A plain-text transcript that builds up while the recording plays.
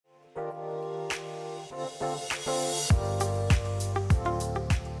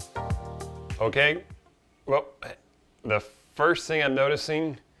Okay, well, the first thing I'm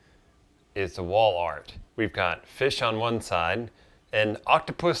noticing is the wall art. We've got fish on one side and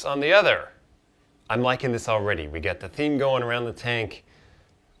octopus on the other. I'm liking this already. We got the theme going around the tank.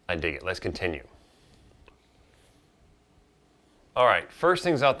 I dig it. Let's continue. All right, first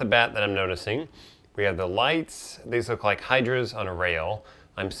things off the bat that I'm noticing, we have the lights. These look like hydras on a rail.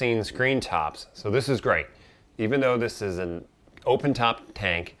 I'm seeing screen tops, so this is great. Even though this is an open top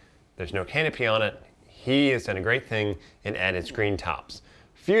tank, there's no canopy on it. He has done a great thing and added screen tops.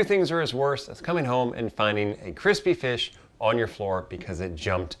 Few things are as worse as coming home and finding a crispy fish on your floor because it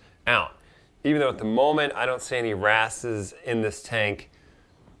jumped out. Even though at the moment I don't see any wrasses in this tank,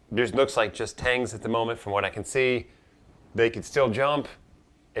 this looks like just tangs at the moment from what I can see. They could still jump.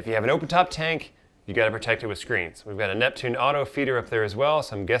 If you have an open top tank, you got to protect it with screens. We've got a Neptune auto feeder up there as well,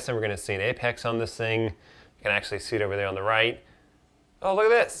 so I'm guessing we're going to see an apex on this thing. You can actually see it over there on the right. Oh, look at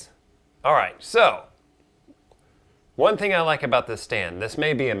this. All right, so one thing I like about this stand, this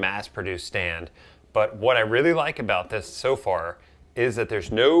may be a mass-produced stand, but what I really like about this so far is that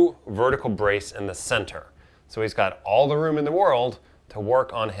there's no vertical brace in the center. So he's got all the room in the world to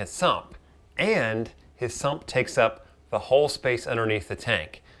work on his sump, and his sump takes up the whole space underneath the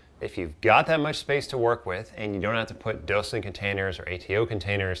tank. If you've got that much space to work with and you don't have to put dosing containers or ATO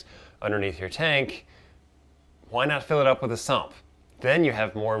containers underneath your tank, why not fill it up with a sump? Then you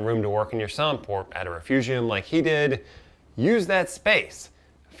have more room to work in your sump or add a refugium like he did. Use that space.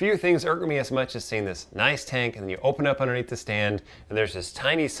 A few things irk me as much as seeing this nice tank and then you open up underneath the stand and there's this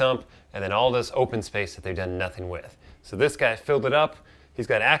tiny sump and then all this open space that they've done nothing with. So this guy filled it up. He's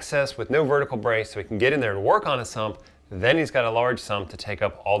got access with no vertical brace so he can get in there and work on a sump. Then he's got a large sump to take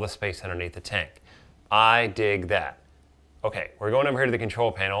up all the space underneath the tank. I dig that. Okay, we're going over here to the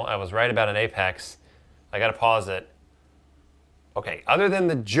control panel. I was right about an apex. I gotta pause it. Okay, other than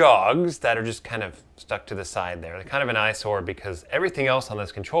the jugs that are just kind of stuck to the side there, they're kind of an eyesore because everything else on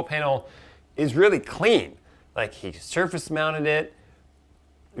this control panel is really clean. Like he surface mounted it.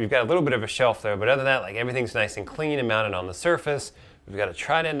 We've got a little bit of a shelf there, but other than that, like everything's nice and clean and mounted on the surface. We've got a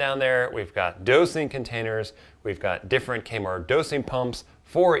trident down there. We've got dosing containers. We've got different Kmart dosing pumps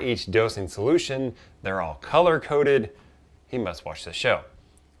for each dosing solution. They're all color coded. He must watch the show.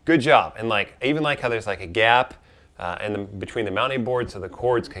 Good job. And like, I even like how there's like a gap between the mounting board so the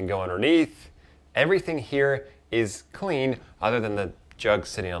cords can go underneath. Everything here is clean other than the jug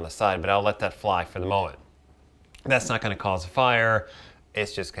sitting on the side, but I'll let that fly for the moment. That's not going to cause a fire.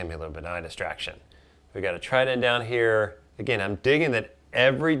 It's just going to be a little bit of a distraction. We've got a trident down here. Again, I'm digging that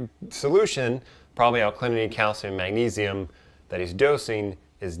every solution, probably alkalinity, calcium, magnesium, that he's dosing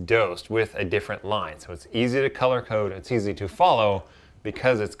is dosed with a different line. So it's easy to color code, it's easy to follow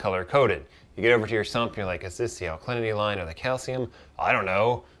because it's color coded. You get over to your sump, you're like, is this the alkalinity line or the calcium? I don't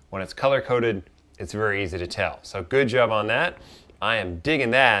know. When it's color coded, it's very easy to tell. So good job on that. I am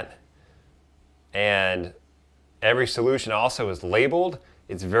digging that. And every solution also is labeled.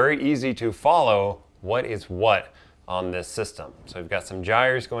 It's very easy to follow what is what on this system. So we've got some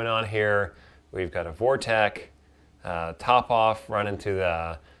gyres going on here. We've got a Vortec top off running to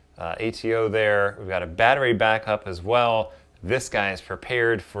the ATO there. We've got a battery backup as well. This guy is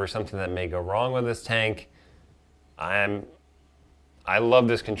prepared for something that may go wrong with this tank. I love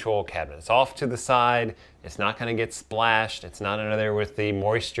this control cabinet. It's off to the side. It's not going to get splashed. It's not under there with the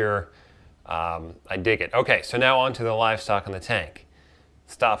moisture. I dig it. Okay, so now on to the livestock in the tank.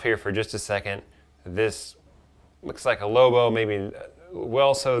 Stop here for just a second. This looks like a Lobo, maybe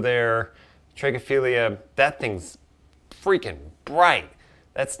Welso there. Trichophilia, that thing's freaking bright.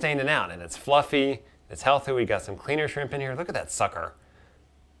 That's standing out and it's fluffy. It's healthy. We got some cleaner shrimp in here. Look at that sucker.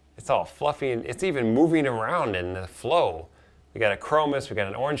 It's all fluffy and it's even moving around in the flow. We got a chromis. We got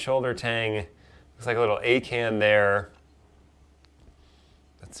an orange shoulder tang. Looks like a little acan there.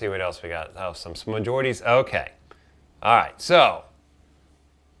 Let's see what else we got. Oh, some spongoides. Okay. All right. So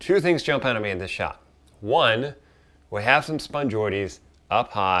two things jump out at me in this shot. One, we have some spongoides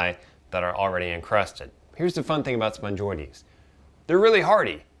up high that are already encrusted. Here's the fun thing about spongoides. They're really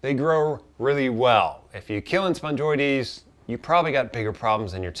hardy. They grow really well. If you kill spongoides, you probably got bigger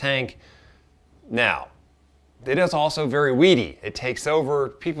problems in your tank. Now, it is also very weedy. It takes over.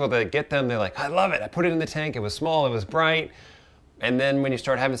 People that get them, they're like, I love it. I put it in the tank. It was small. It was bright. And then when you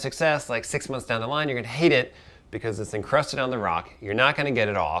start having success, like 6 months down the line, you're going to hate it because it's encrusted on the rock. You're not going to get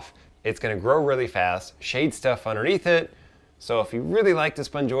it off. It's going to grow really fast, shade stuff underneath it. So if you really like the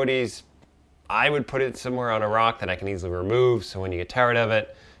spongoides, I would put it somewhere on a rock that I can easily remove. So when you get tired of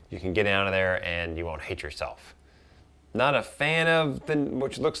it, you can get out of there and you won't hate yourself. Not a fan of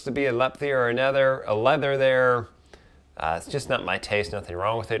which looks to be a Lepthia or a leather there. It's just not my taste, nothing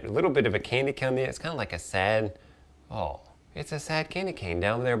wrong with it. A little bit of a candy cane there. It's kind of like a sad, oh, it's a sad candy cane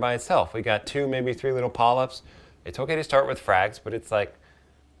down there by itself. We got 2, maybe 3 little polyps. It's okay to start with frags, but it's like,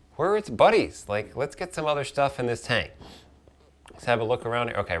 where are its buddies? Like, let's get some other stuff in this tank. Let's have a look around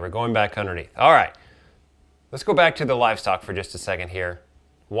here. Okay, we're going back underneath. All right, let's go back to the livestock for just a second here.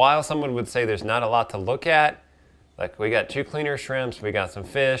 While someone would say there's not a lot to look at, like we got 2 cleaner shrimps, we got some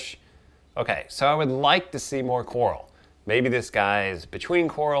fish. Okay, so I would like to see more coral. Maybe this guy is between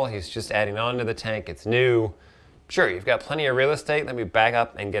coral, he's just adding on to the tank, it's new. Sure, you've got plenty of real estate. Let me back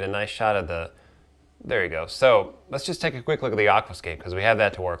up and get a nice shot of the, there you go. So let's just take a quick look at the aquascape because we have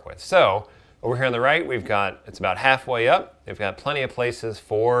that to work with. So over here on the right, we've got, it's about halfway up. We've got plenty of places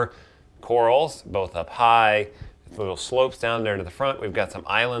for corals, both up high, little slopes down there to the front. We've got some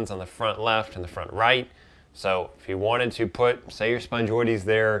islands on the front left and the front right. So if you wanted to put, say your Spongeoides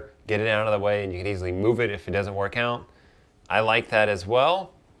there, get it out of the way and you can easily move it if it doesn't work out. I like that as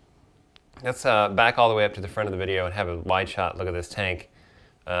well. Let's back all the way up to the front of the video and have a wide shot look at this tank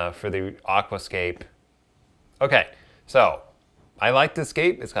for the aquascape. Okay, so I like this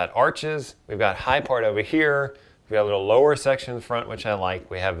scape. It's got arches. We've got high part over here. We've got a little lower section in the front, which I like.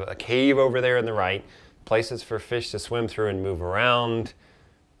 We have a cave over there on the right, places for fish to swim through and move around.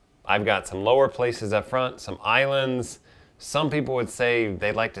 I've got some lower places up front, some islands. Some people would say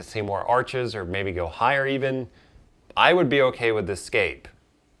they'd like to see more arches or maybe go higher even. I would be okay with this scape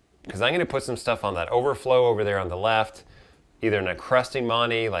because I'm going to put some stuff on that overflow over there on the left, either in a crusting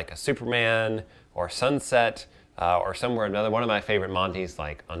Monty like a Superman or Sunset or somewhere another one of my favorite Monties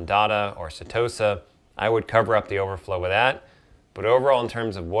like Ondata or Setosa. I would cover up the overflow with that. But overall, in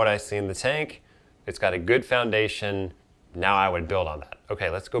terms of what I see in the tank, it's got a good foundation. Now I would build on that. Okay,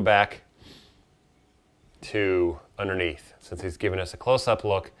 let's go back to underneath since he's given us a close-up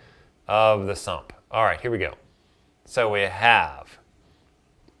look of the sump. All right, here we go. So we have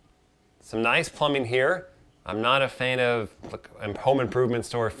some nice plumbing here. I'm not a fan of home improvement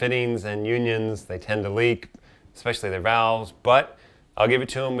store fittings and unions. They tend to leak, especially their valves, but I'll give it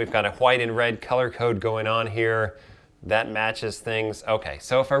to them. We've got a white and red color code going on here. That matches things. Okay,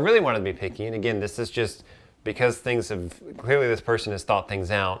 so if I really wanted to be picky, and again, this is just because things have, clearly this person has thought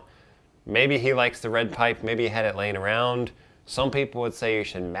things out. Maybe he likes the red pipe, maybe he had it laying around. Some people would say you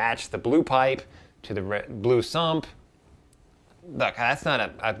should match the blue pipe to the blue sump. Look, that's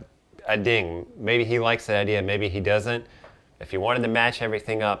not a ding. Maybe he likes that idea, maybe he doesn't. If you wanted to match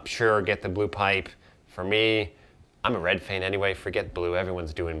everything up, sure, get the blue pipe. For me, I'm a red fan anyway, forget blue,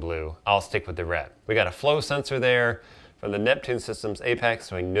 everyone's doing blue. I'll stick with the red. We got a flow sensor there from the Neptune System's apex,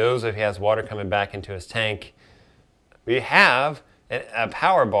 so he knows if he has water coming back into his tank. We have a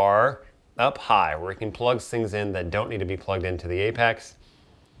power bar up high where he can plug things in that don't need to be plugged into the apex.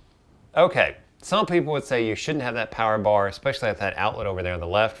 Okay, some people would say you shouldn't have that power bar, especially at that outlet over there on the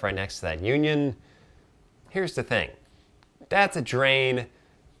left, right next to that union. Here's the thing, that's a drain.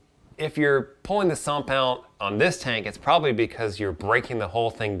 If you're pulling the sump out on this tank, it's probably because you're breaking the whole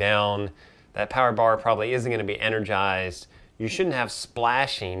thing down. That power bar probably isn't going to be energized. You shouldn't have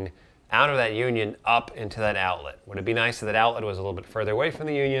splashing out of that union up into that outlet. Would it be nice if that outlet was a little bit further away from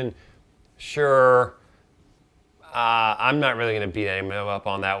the union? Sure. I'm not really going to beat anyone up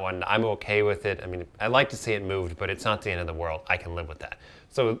on that one. I'm okay with it. I mean, I'd like to see it moved, but it's not the end of the world. I can live with that.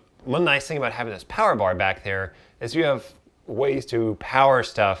 So one nice thing about having this power bar back there is you have ways to power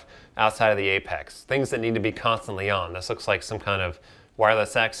stuff outside of the apex, things that need to be constantly on. This looks like some kind of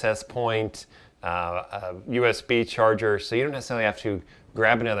wireless access point, a USB charger, so you don't necessarily have to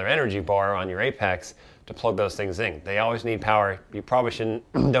grab another energy bar on your apex to plug those things in. They always need power. You probably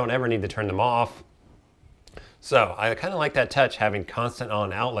don't ever need to turn them off. So I kind of like that touch, having constant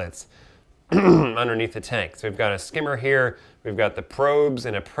on outlets underneath the tank. So we've got a skimmer here, we've got the probes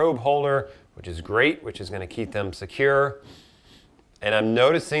and a probe holder, which is great, which is going to keep them secure. And I'm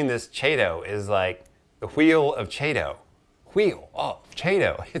noticing this Chaeto is like the wheel of Chaeto. Wheel of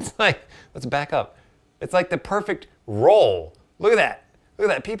Chaeto. It's like, let's back up. It's like the perfect roll. Look at that. Look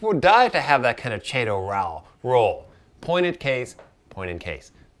at that. People would die to have that kind of Chaeto roll. Pointed case, pointed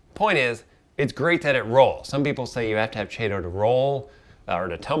case. Point is, it's great that it rolls. Some people say you have to have Chaeto to roll or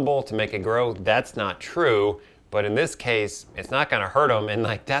to tumble to make it grow. That's not true. But in this case, it's not going to hurt them. And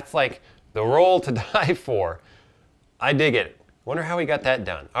like that's like the roll to die for. I dig it. Wonder how we got that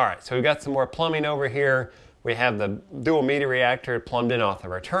done. All right, so we've got some more plumbing over here. We have the dual meter reactor plumbed in off the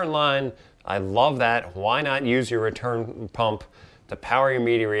return line. I love that. Why not use your return pump to power your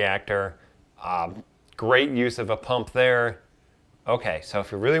meter reactor? Great use of a pump there. Okay, so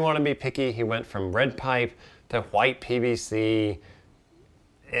if you really want to be picky, he went from red pipe to white PVC.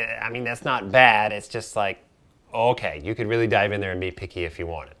 I mean, that's not bad. It's just like, okay, you could really dive in there and be picky if you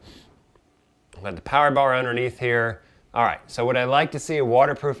wanted. I've got the power bar underneath here. All right, so would I like to see a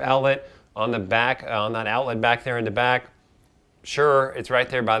waterproof outlet on the back, on that outlet back there in the back? Sure, it's right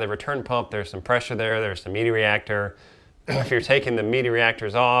there by the return pump. There's some pressure there, there's some media reactor. If you're taking the media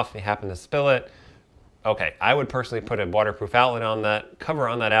reactors off, you happen to spill it, okay, I would personally put a waterproof outlet on that, cover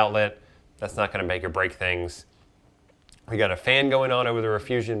on that outlet. That's not gonna make or break things. We got a fan going on over the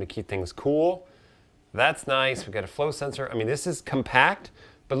refusion to keep things cool. That's nice. We've got a flow sensor. I mean, this is compact,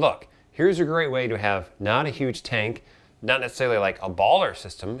 but look, here's a great way to have not a huge tank, not necessarily like a baller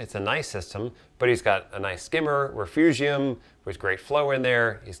system. It's a nice system, but he's got a nice skimmer, refugium, with great flow in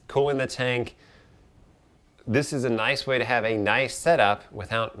there. He's cooling the tank. This is a nice way to have a nice setup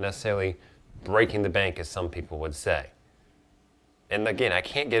without necessarily breaking the bank, as some people would say. And again, I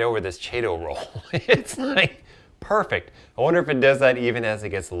can't get over this Chaeto roll. It's like perfect. I wonder if it does that even as it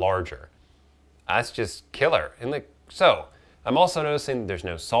gets larger. That's just killer. And like, so I'm also noticing there's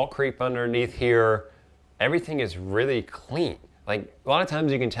no salt creep underneath here. Everything is really clean. Like a lot of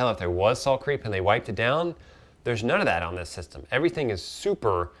times you can tell if there was salt creep and they wiped it down. There's none of that on this system. Everything is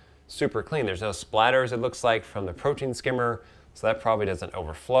super, super clean. There's no splatters, it looks like, from the protein skimmer, so that probably doesn't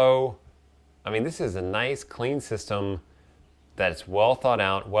overflow. I mean, this is a nice, clean system that's well thought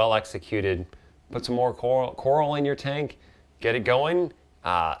out, well executed. Put some more coral in your tank, get it going,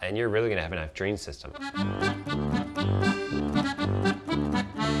 and you're really gonna have a nice drain system.